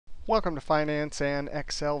Welcome to Finance and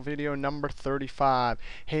Excel video number 35.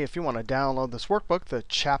 Hey, if you want to download this workbook, the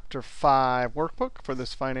Chapter 5 workbook for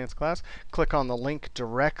this finance class, click on the link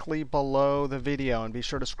directly below the video and be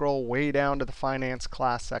sure to scroll way down to the finance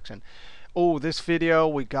class section. Oh, this video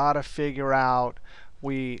we got to figure out.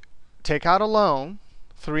 We take out a loan,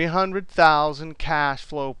 300,000 cash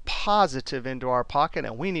flow positive into our pocket,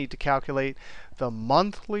 and we need to calculate the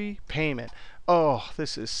monthly payment. Oh,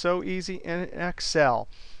 this is so easy in Excel.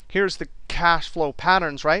 Here's the cash flow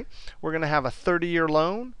patterns, right? We're going to have a 30-year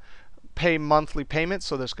loan, pay monthly payments.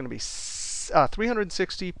 So there's going to be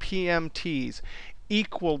 360 PMTs,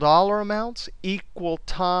 equal dollar amounts, equal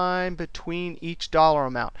time between each dollar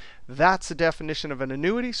amount. That's the definition of an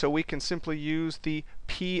annuity. So we can simply use the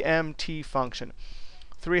PMT function.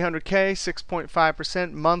 300K,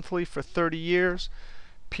 6.5% monthly for 30 years.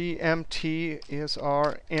 PMT is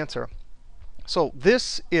our answer. So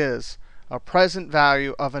this is a present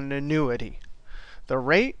value of an annuity. The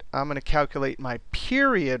rate, I'm going to calculate my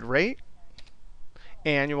period rate,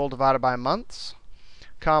 annual divided by months,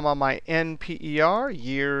 comma, my NPER,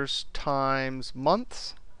 years times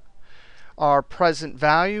months. Our present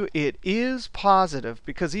value, it is positive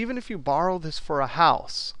because even if you borrow this for a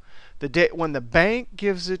house, when the bank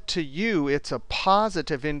gives it to you, it's a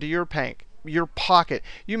positive into your pocket.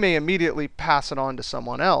 You may immediately pass it on to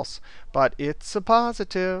someone else, but it's a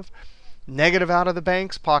positive. Negative out of the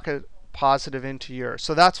bank's pocket, positive into yours.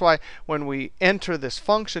 So that's why when we enter this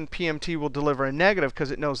function, PMT will deliver a negative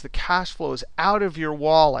because it knows the cash flow is out of your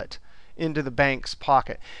wallet into the bank's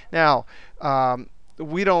pocket. Now,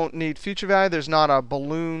 we don't need future value. There's not a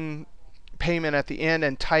balloon payment at the end,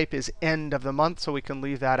 and type is end of the month, so we can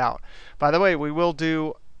leave that out. By the way, we will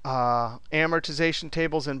do amortization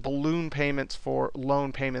tables and balloon payments for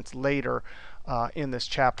loan payments later in this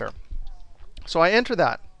chapter. So I enter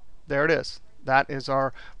that. There it is. That is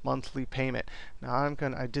our monthly payment. Now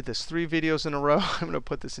I did this 3 videos in a row. I'm going to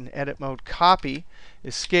put this in edit mode, copy,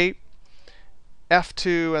 escape,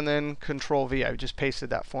 F2, and then Control V. I just pasted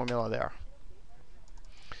that formula there.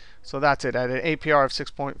 So that's it. At an APR of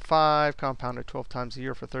 6.5, compounded 12 times a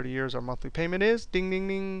year for 30 years, our monthly payment is ding, ding,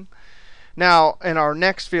 ding. Now, in our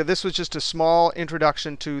next video, this was just a small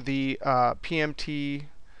introduction to the PMT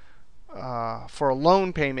for a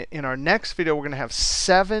loan payment. In our next video, we're going to have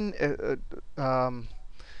 7.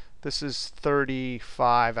 This is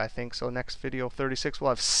 35, I think. So next video, 36, we'll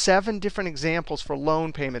have 7 different examples for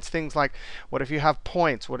loan payments. Things like, what if you have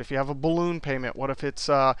points? What if you have a balloon payment? What if it's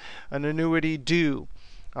an annuity due?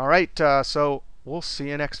 All right, so we'll see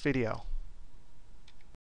you next video.